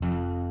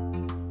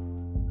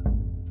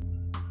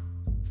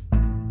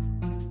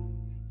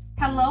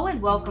Hello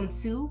and welcome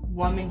to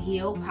Woman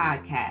Heal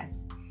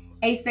Podcast,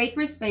 a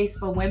sacred space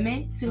for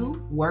women to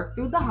work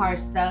through the hard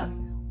stuff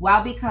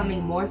while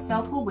becoming more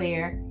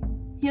self-aware,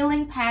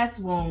 healing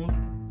past wounds,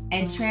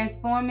 and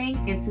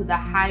transforming into the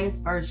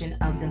highest version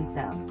of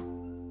themselves.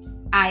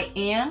 I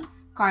am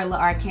Carla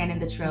R. Cannon,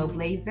 the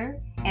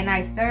Trailblazer, and I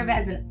serve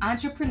as an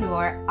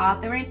entrepreneur,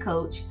 author, and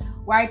coach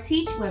where I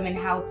teach women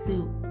how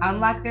to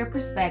unlock their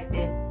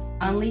perspective,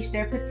 unleash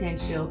their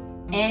potential,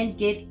 and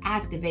get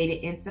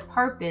activated into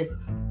purpose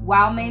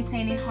while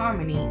maintaining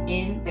harmony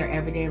in their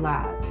everyday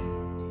lives.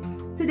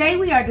 Today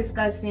we are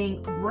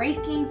discussing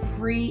breaking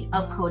free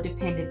of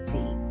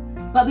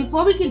codependency. But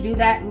before we can do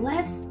that,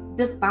 let's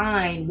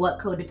define what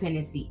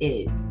codependency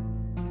is.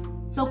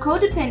 So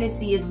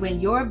codependency is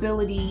when your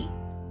ability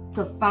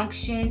to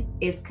function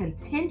is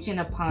contingent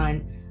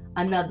upon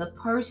another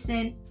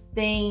person,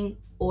 thing,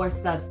 or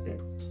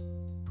substance,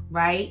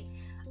 right?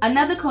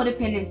 Another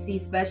codependency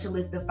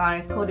specialist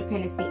defines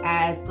codependency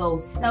as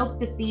those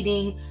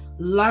self-defeating,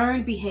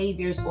 learned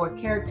behaviors or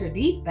character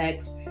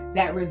defects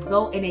that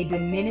result in a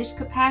diminished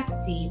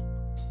capacity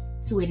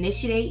to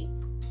initiate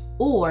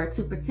or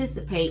to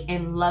participate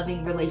in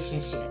loving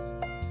relationships.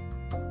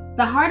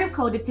 The heart of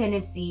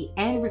codependency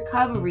and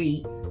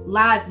recovery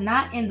lies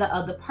not in the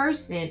other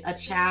person, a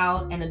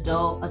child, an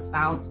adult, a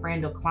spouse,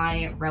 friend, or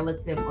client,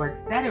 relative, or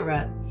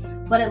etc.,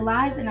 but it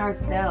lies in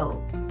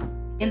ourselves,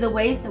 in the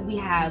ways that we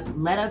have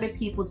let other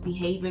people's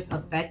behaviors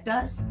affect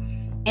us.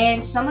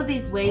 And some of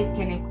these ways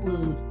can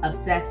include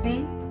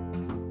obsessing,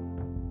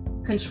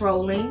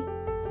 controlling,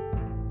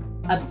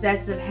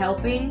 obsessive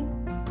helping,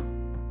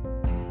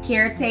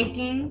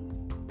 caretaking,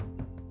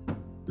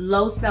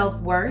 low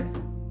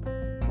self-worth,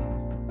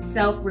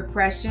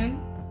 self-repression,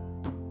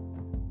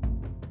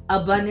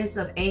 abundance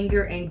of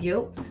anger and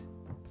guilt,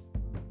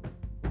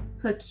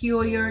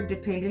 peculiar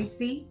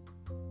dependency,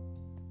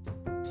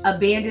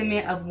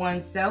 abandonment of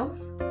oneself,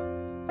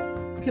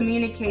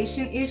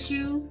 communication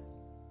issues,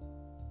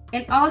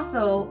 and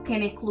also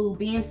can include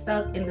being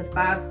stuck in the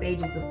 5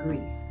 stages of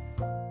grief.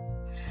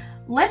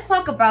 Let's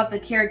talk about the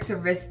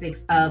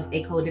characteristics of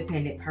a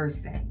codependent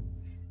person.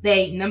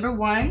 They, number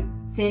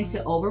 1, tend to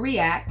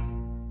overreact.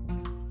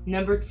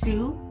 Number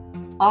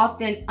 2,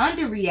 often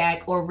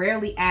underreact or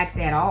rarely act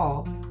at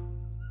all.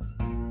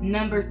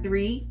 Number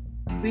 3,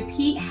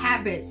 repeat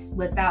habits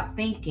without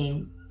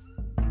thinking.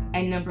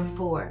 And number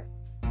 4,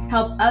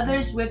 help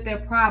others with their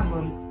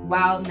problems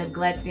while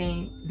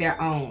neglecting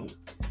their own.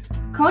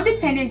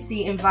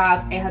 Codependency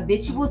involves a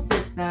habitual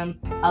system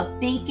of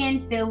thinking,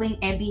 feeling,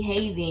 and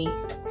behaving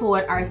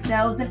toward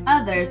ourselves and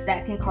others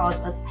that can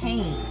cause us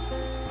pain.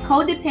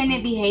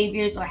 Codependent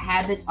behaviors or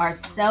habits are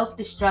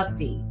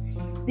self-destructing.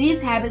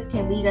 These habits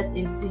can lead us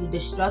into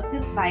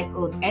destructive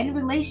cycles and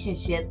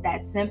relationships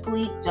that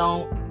simply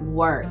don't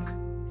work.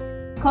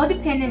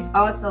 Codependents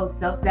also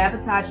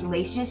self-sabotage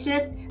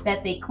relationships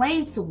that they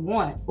claim to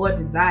want or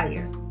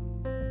desire.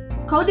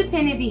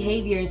 Codependent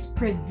behaviors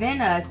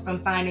prevent us from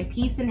finding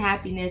peace and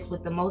happiness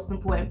with the most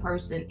important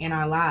person in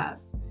our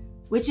lives,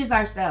 which is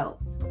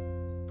ourselves.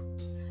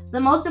 The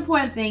most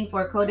important thing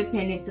for a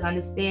codependent to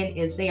understand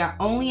is they are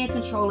only in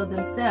control of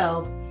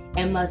themselves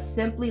and must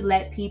simply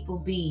let people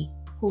be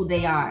who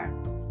they are.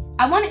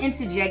 I want to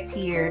interject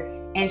here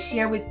and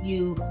share with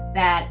you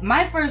that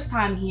my first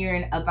time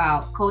hearing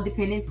about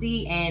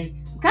codependency, and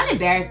I'm kind of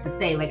embarrassed to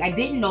say, I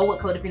didn't know what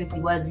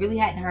codependency was, really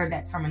hadn't heard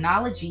that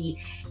terminology.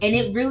 And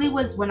it really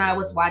was when I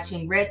was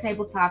watching Red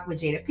Table Talk with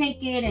Jada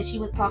Pinkett, and she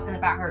was talking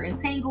about her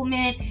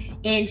entanglement,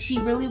 and she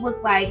really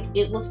was like,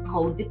 it was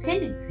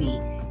codependency.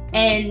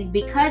 And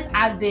because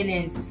I've been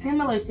in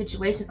similar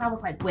situations, I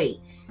was like, wait,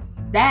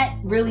 that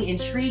really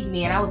intrigued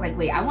me. And I was like,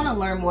 wait, I want to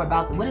learn more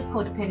about what is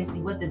codependency?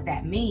 What does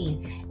that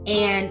mean?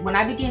 And when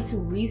I began to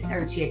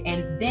research it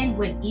and then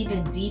went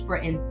even deeper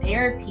in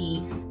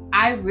therapy,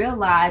 I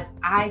realized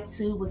I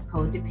too was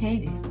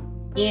codependent.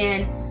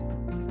 And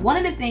one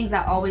of the things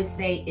I always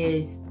say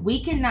is we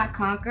cannot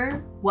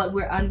conquer what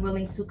we're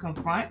unwilling to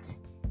confront,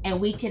 and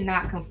we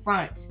cannot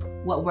confront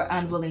what we're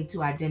unwilling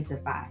to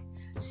identify.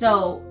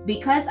 So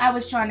because I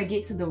was trying to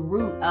get to the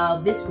root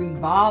of this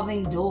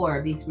revolving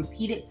door, these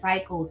repeated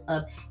cycles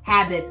of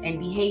habits and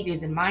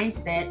behaviors and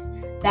mindsets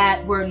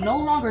that were no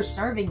longer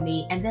serving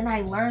me, and then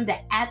I learned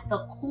that at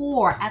the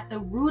core, at the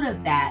root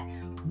of that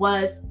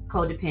was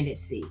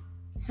codependency.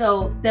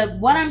 So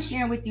what I'm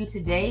sharing with you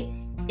today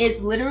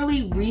is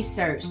literally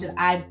research that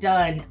I've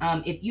done.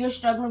 If you're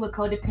struggling with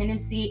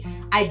codependency,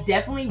 I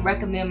definitely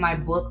recommend my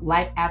book,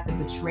 Life After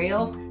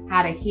Betrayal,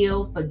 How to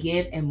Heal,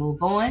 Forgive, and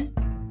Move On.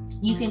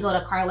 You can go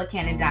to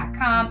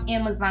carlacannon.com,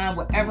 Amazon,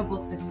 wherever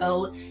books are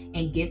sold,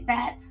 and get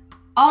that.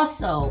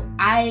 Also,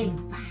 I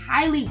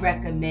highly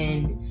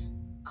recommend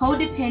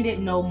Codependent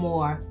No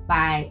More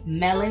by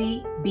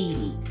Melanie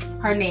Beattie.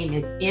 Her name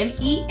is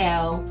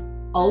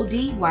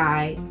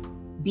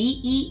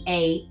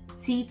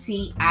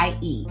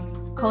MELODYBEATTIE.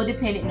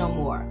 Codependent No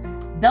More.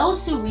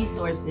 Those 2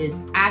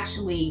 resources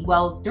actually,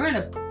 during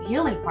the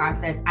healing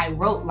process, I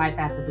wrote Life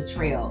After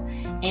Betrayal.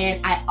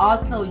 And I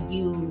also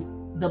use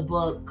the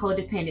book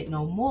Codependent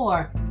No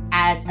More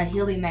as a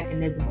healing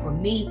mechanism for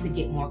me to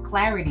get more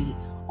clarity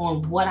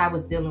on what I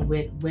was dealing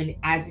with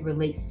as it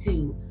relates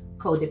to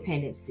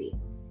codependency.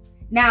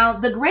 Now,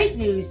 the great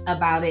news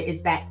about it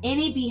is that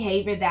any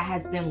behavior that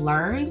has been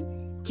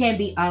learned can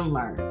be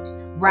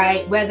unlearned,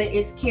 right? Whether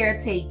it's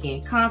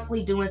caretaking,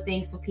 constantly doing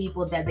things for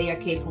people that they are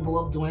capable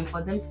of doing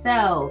for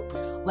themselves,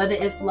 whether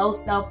it's low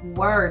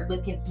self-worth,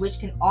 which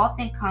can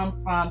often come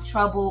from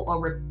trouble or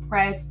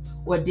repressed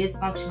or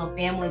dysfunctional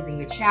families in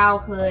your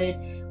childhood,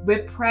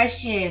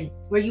 repression,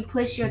 where you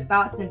push your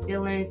thoughts and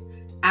feelings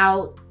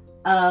out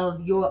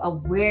of your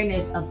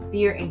awareness of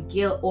fear and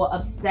guilt, or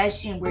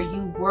obsession where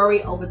you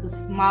worry over the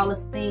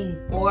smallest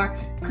things, or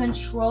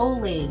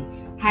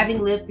controlling, having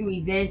lived through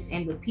events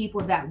and with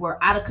people that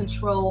were out of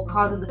control,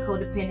 causing the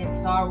codependent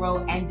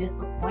sorrow and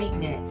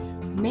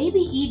disappointment, maybe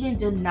even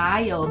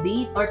denial.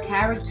 These are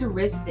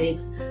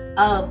characteristics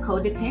of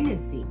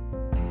codependency.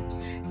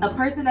 A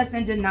person that's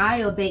in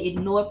denial, they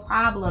ignore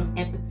problems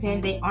and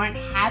pretend they aren't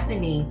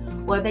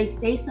happening, or they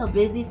stay so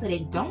busy so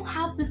they don't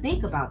have to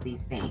think about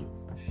these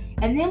things.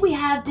 And then we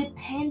have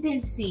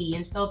dependency.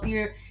 And so if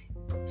you're,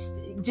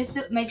 just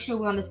to make sure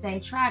we're on the same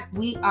track,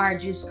 we are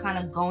just kind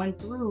of going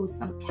through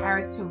some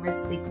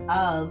characteristics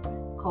of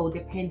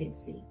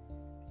codependency.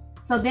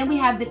 So then we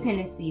have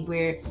dependency,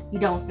 where you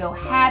don't feel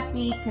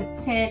happy,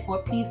 content,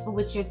 or peaceful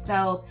with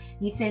yourself.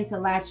 You tend to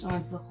latch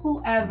on to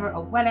whoever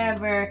or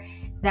whatever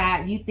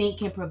that you think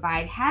can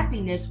provide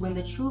happiness, when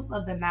the truth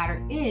of the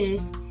matter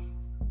is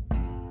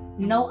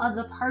no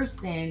other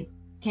person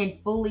can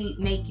fully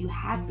make you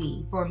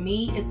happy. For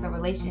me, it's the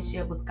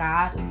relationship with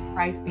God,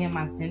 Christ being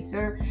my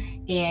center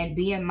and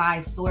being my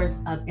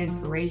source of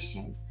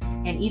inspiration.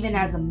 And even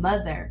as a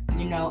mother,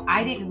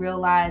 I didn't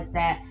realize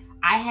that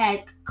I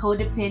had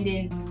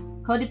codependent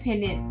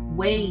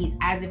ways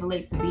as it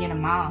relates to being a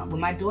mom. When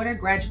my daughter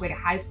graduated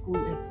high school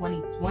in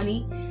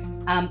 2020,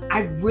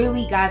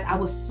 I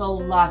was so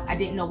lost. I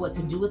didn't know what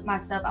to do with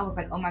myself. I was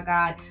like, oh my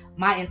God,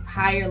 my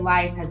entire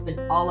life has been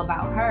all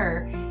about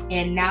her.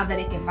 And now that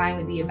it can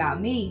finally be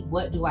about me,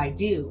 what do I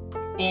do?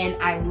 And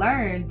I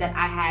learned that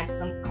I had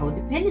some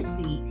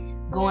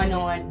codependency going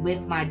on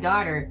with my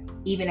daughter,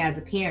 even as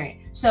a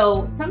parent.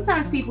 So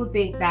sometimes people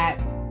think that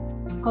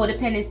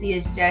codependency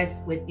is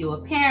just with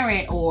your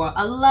parent or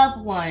a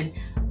loved one,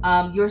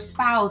 your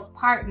spouse,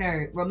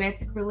 partner,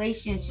 romantic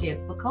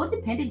relationships. But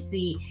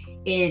codependency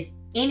is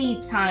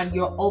anytime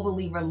you're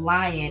overly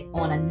reliant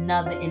on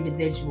another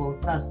individual,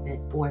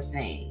 substance, or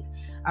thing.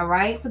 All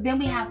right. So then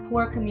we have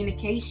poor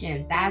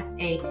communication. That's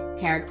a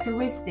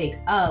characteristic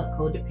of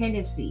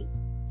codependency,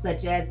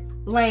 such as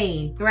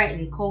blame,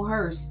 threaten,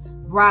 coerce,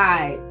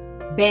 bribe,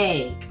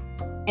 beg.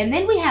 And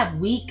then we have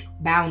weak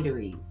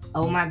boundaries.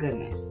 Oh my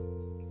goodness.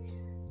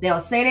 They'll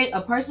say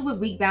a person with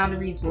weak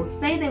boundaries will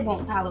say they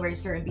won't tolerate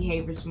certain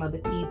behaviors from other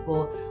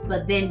people,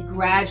 but then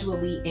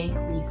gradually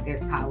increase their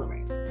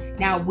tolerance.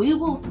 Now, we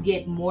will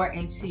get more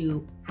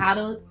into how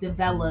to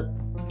develop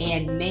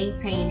and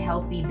maintain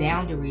healthy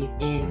boundaries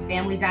in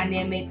family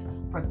dynamics,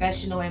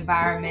 professional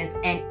environments,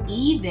 and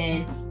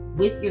even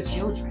with your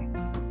children,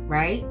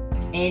 right?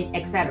 And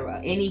etc.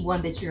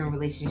 Anyone that you're in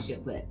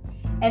relationship with.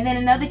 And then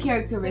another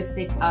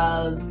characteristic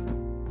of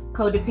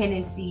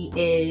codependency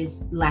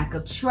is lack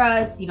of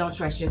trust. You don't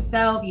trust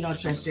yourself. You don't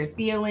trust your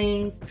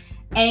feelings.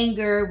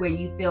 Anger, where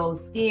you feel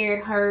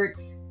scared, hurt,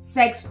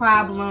 sex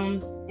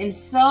problems, and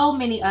so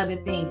many other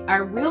things.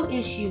 Our real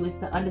issue is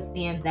to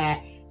understand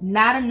that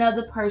not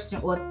another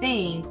person or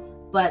thing,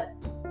 but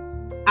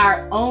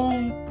our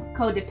own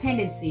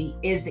codependency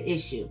is the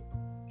issue.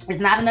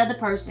 It's not another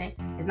person.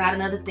 It's not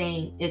another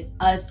thing. It's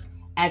us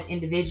as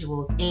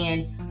individuals.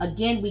 And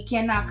again, we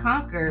cannot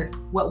conquer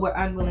what we're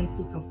unwilling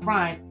to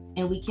confront,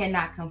 and we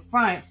cannot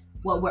confront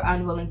what we're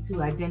unwilling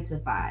to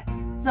identify.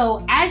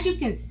 So as you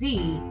can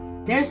see,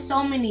 there's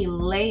so many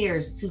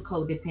layers to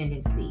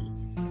codependency.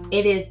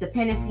 It is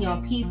dependency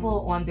on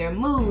people, on their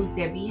moods,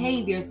 their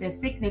behaviors, their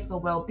sickness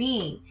or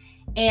well-being.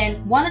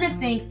 And one of the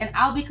things, and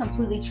I'll be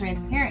completely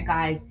transparent,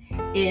 guys,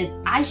 is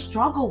I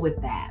struggle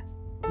with that.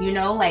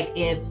 Like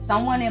if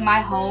someone in my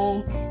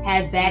home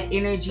has bad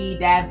energy,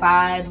 bad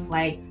vibes,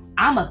 like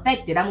I'm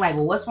affected. I'm like,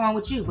 well, what's wrong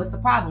with you? What's the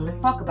problem? Let's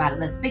talk about it.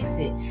 Let's fix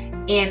it.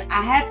 And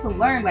I had to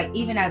learn, like,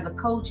 even as a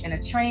coach and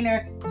a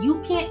trainer,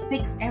 you can't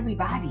fix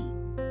everybody.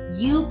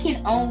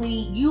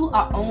 You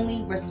are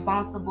only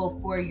responsible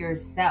for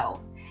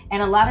yourself.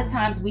 And a lot of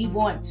times we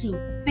want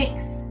to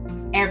fix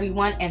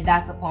everyone, and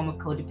that's a form of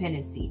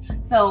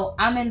codependency. So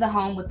I'm in the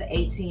home with the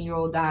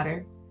 18-year-old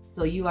daughter.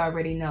 So you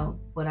already know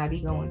what I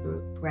be going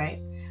through, right?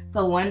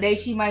 So one day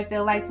she might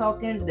feel like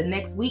talking. The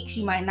next week,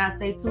 she might not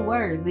say 2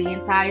 words the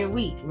entire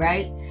week,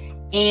 right?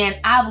 And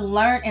I've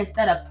learned,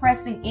 instead of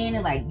pressing in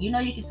and like, you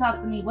can talk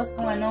to me. What's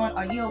going on?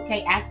 Are you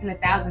okay? Asking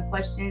 1,000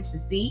 questions to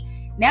see.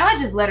 Now I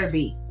just let her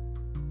be.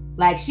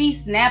 Like, she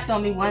snapped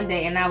on me one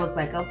day and I was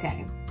like,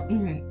 okay.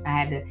 I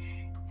had to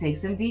take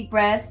some deep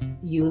breaths,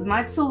 use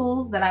my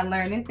tools that I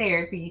learned in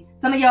therapy.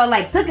 Some of y'all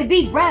like, took a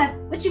deep breath.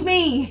 What you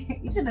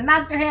mean? You should have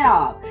knocked her head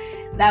off.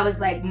 That was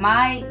like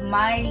my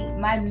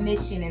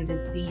mission in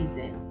this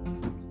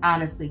season,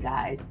 honestly,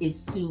 guys,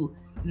 is to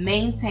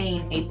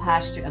maintain a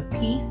posture of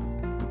peace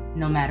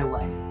no matter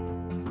what,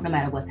 no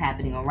matter what's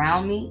happening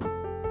around me,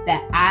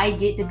 that I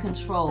get to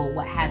control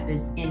what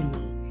happens in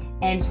me.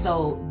 And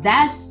so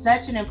that's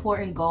such an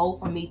important goal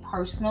for me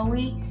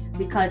personally,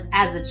 because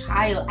as a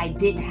child, I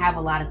didn't have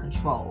a lot of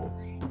control.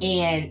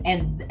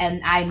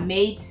 And I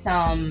made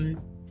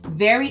some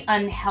very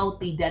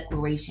unhealthy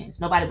declarations.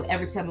 Nobody would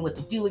ever tell me what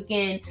to do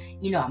again.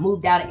 I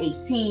moved out at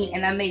 18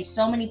 and I made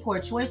so many poor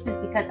choices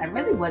because I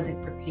really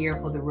wasn't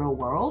prepared for the real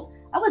world.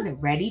 I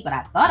wasn't ready, but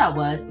I thought I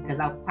was because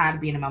I was tired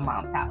of being in my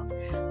mom's house.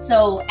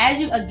 So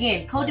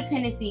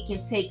codependency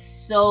can take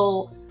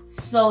so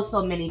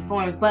many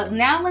forms. But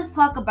now let's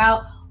talk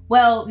about,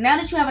 now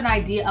that you have an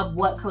idea of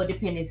what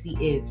codependency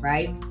is,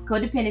 right?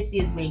 Codependency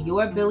is when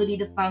your ability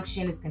to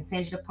function is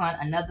contingent upon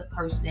another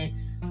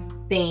person,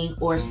 thing,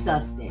 or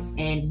substance.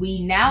 And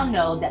we now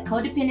know that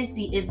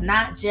codependency is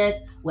not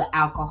just with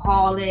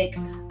alcoholic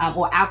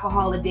or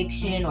alcohol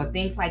addiction or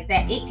things like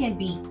that. It can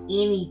be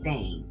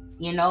anything.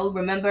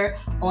 Remember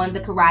on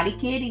The Karate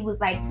Kid, he was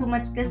like, too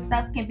much good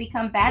stuff can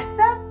become bad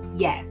stuff?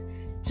 Yes.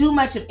 Too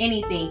much of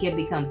anything can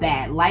become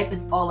bad. Life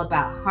is all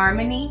about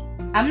harmony.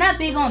 I'm not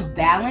big on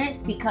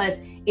balance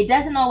because it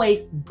doesn't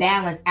always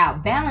balance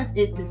out. Balance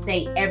is to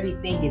say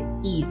everything is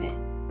even.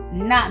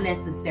 Not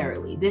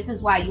necessarily. This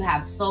is why you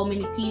have so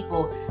many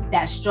people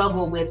that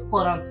struggle with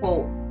quote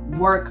unquote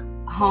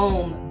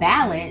work-home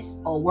balance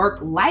or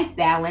work-life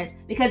balance,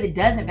 because it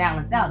doesn't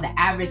balance out. The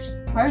average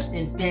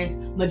person spends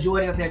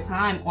majority of their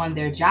time on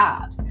their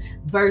jobs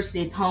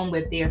versus home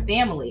with their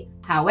family.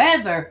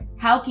 However,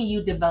 how can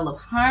you develop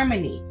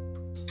harmony,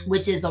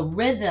 which is a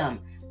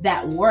rhythm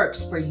that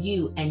works for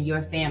you and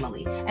your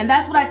family? And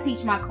that's what I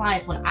teach my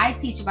clients. When I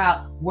teach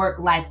about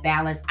work-life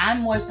balance,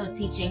 I'm more so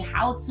teaching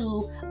how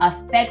to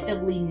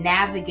effectively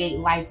navigate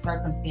life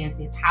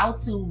circumstances, how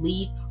to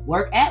leave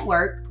work at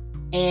work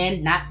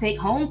and not take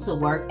home to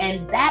work.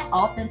 And that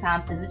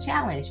oftentimes is a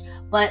challenge.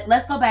 But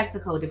let's go back to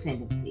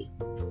codependency.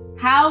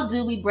 How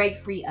do we break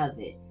free of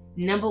it?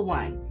 Number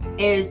one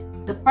is,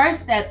 the first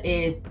step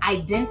is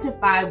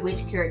identify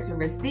which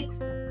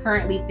characteristics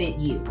currently fit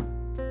you.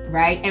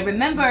 Right? And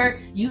remember,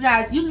 you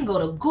guys, you can go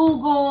to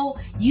Google,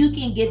 you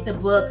can get the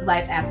book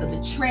Life After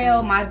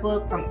Betrayal, my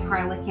book, from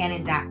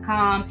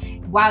carlacannon.com.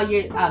 While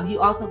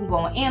you also can go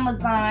on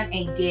Amazon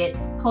and get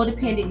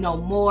Codependent No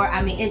More.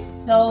 I mean, it's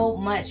so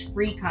much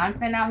free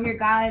content out here,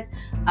 guys.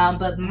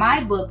 But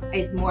my books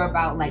is more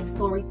about like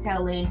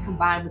storytelling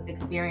combined with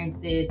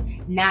experiences,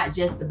 not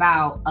just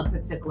about a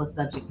particular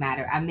subject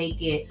matter. I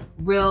make it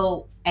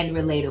real and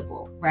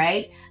relatable,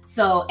 right?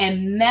 So,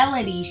 and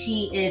Melody,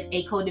 she is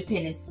a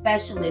codependent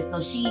specialist. So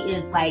she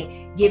is like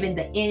giving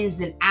the ins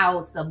and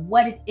outs of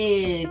what it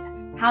is,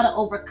 how to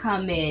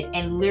overcome it,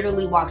 and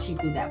literally walks you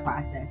through that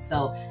process.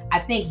 So I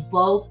think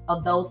both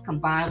of those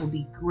combined will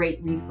be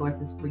great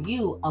resources for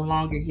you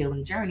along your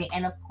healing journey.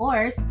 And of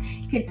course,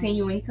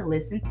 continuing to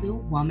listen to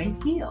Woman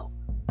Heal.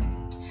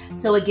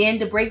 So again,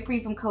 to break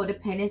free from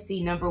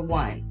codependency, number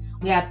one,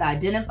 we have to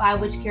identify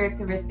which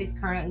characteristics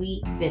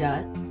currently fit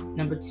us.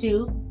 Number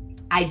two,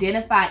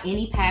 identify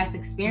any past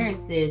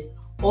experiences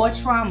or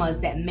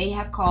traumas that may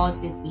have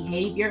caused this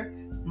behavior,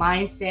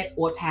 mindset,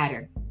 or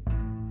pattern.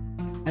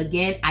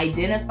 Again,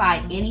 identify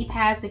any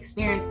past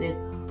experiences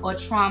or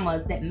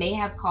traumas that may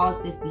have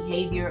caused this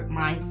behavior,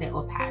 mindset,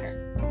 or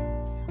pattern.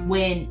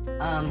 When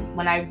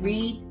I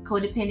read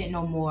Codependent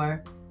No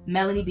More,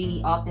 Melanie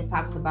Beattie often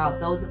talks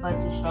about those of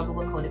us who struggle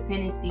with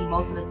codependency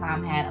most of the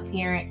time had a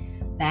parent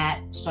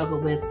that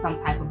struggled with some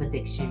type of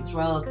addiction,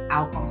 drug,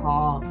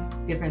 alcohol,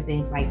 different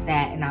things like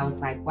that. And I was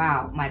like,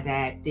 wow, my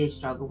dad did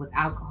struggle with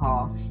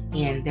alcohol,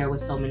 and there were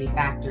so many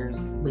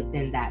factors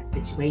within that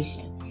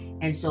situation.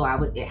 And so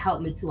it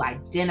helped me to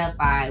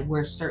identify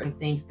where certain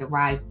things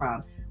derive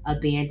from: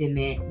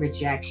 abandonment,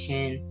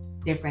 rejection,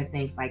 different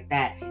things like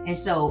that. And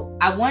so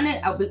I want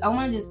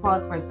to just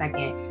pause for a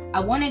second. I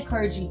want to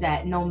encourage you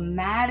that no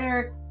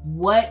matter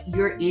what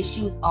your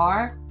issues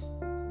are,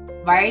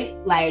 right?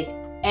 Like,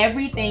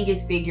 everything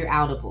is figure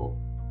outable.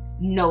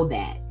 Know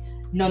that.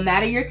 No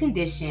matter your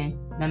condition,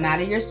 no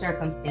matter your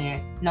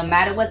circumstance, no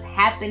matter what's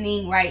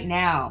happening right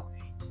now,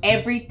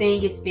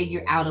 everything is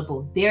figure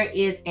outable. There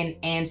is an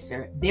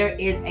answer. There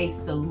is a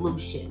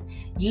solution.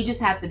 You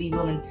just have to be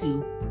willing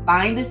to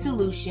find the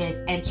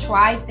solutions and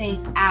try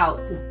things out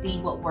to see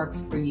what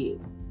works for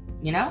you.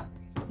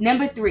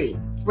 Number three,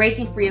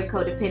 breaking free of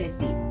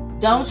codependency.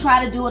 Don't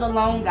try to do it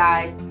alone,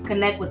 guys.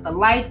 Connect with a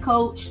life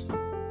coach,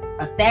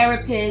 a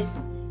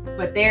therapist.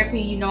 For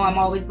therapy, I'm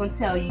always going to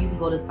tell you, you can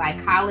go to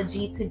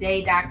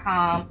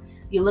psychologytoday.com.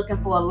 If you're looking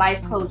for a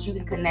life coach, you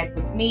can connect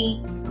with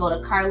me. Go to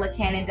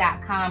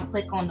carlacannon.com,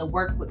 click on the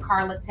Work with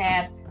Carla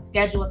tab,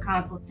 schedule a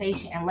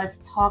consultation, and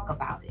let's talk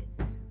about it,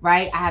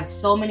 right? I have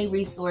so many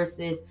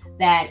resources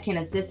that can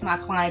assist my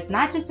clients,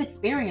 not just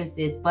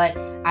experiences, but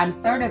I'm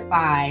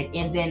certified.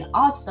 And then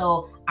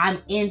also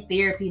I'm in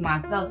therapy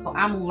myself. So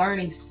I'm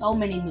learning so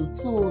many new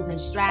tools and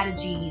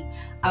strategies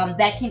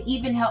that can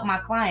even help my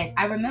clients.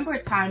 I remember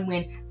a time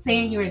when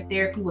saying you're in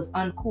therapy was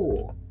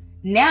uncool.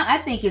 Now I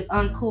think it's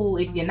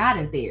uncool if you're not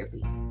in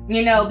therapy.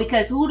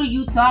 Because who do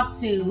you talk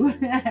to?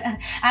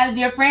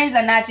 Your friends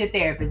are not your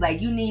therapist. Like,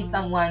 you need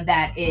someone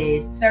that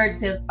is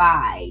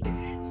certified,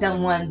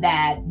 someone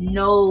that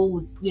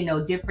knows,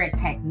 different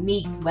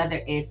techniques,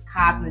 whether it's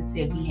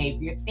cognitive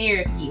behavior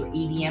therapy or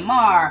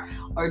EDMR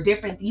or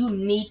different. You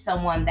need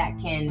someone that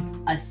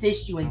can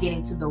assist you in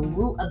getting to the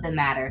root of the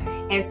matter.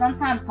 And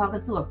sometimes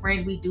talking to a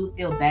friend, we do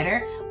feel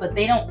better, but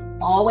they don't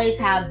always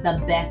have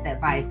the best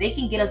advice. They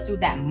can get us through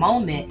that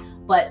moment,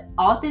 but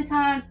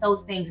oftentimes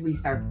those things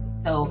resurface.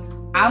 So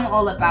I'm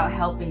all about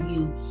helping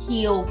you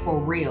heal for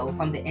real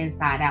from the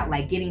inside out,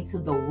 like getting to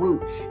the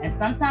root. And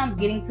sometimes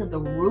getting to the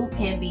root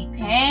can be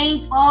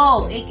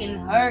painful. It can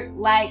hurt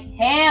like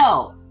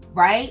hell,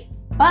 right?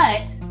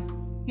 But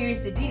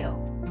here's the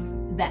deal.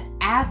 That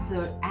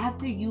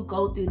after you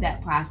go through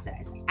that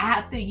process,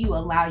 after you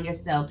allow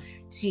yourself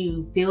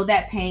to feel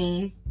that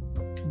pain,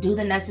 do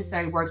the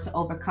necessary work to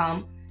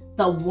overcome,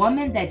 the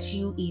woman that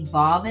you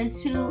evolve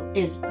into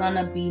is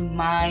gonna be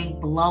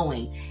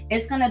mind-blowing.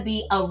 It's gonna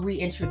be a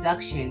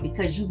reintroduction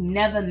because you've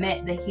never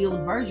met the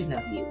healed version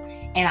of you.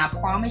 And I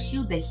promise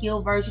you, the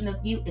healed version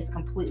of you is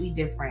completely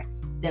different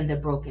than the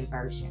broken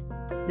version.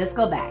 Let's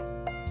go back.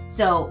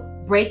 So,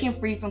 breaking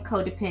free from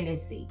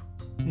codependency.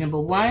 Number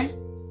 1,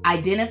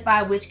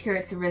 identify which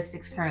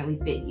characteristics currently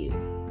fit you,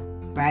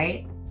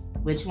 right?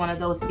 Which one of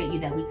those fit you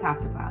that we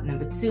talked about.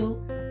 Number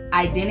 2,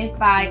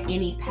 identify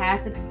any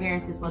past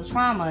experiences or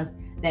traumas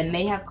that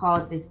may have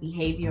caused this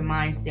behavior,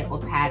 mindset, or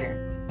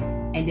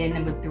pattern. And then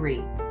number 3,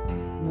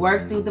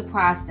 work through the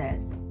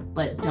process,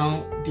 but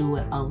don't do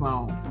it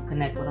alone.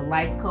 Connect with a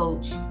life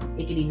coach.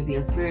 It could even be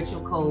a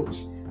spiritual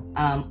coach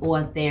or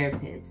a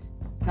therapist.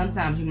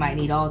 Sometimes you might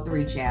need all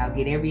 3, child.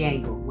 Get every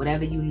angle.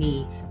 Whatever you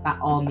need, by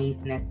all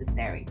means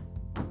necessary.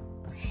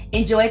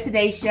 Enjoy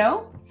today's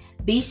show.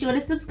 Be sure to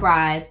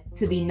subscribe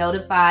to be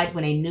notified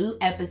when a new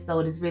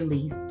episode is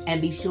released,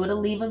 and be sure to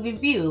leave a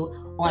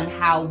review on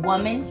how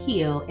Woman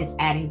Heal is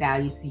adding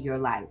value to your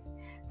life.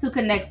 To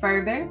connect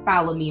further,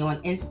 follow me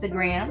on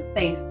Instagram,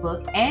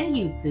 Facebook, and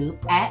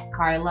YouTube at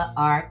Carla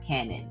R.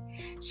 Cannon.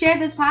 Share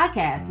this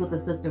podcast with a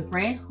sister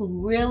friend who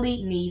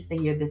really needs to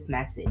hear this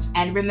message.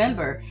 And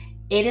remember,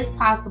 it is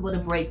possible to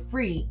break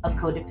free of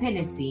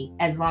codependency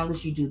as long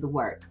as you do the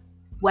work.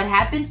 What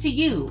happened to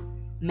you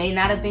may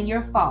not have been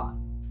your fault,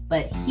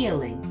 but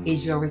healing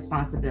is your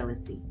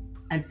responsibility.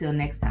 Until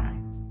next time.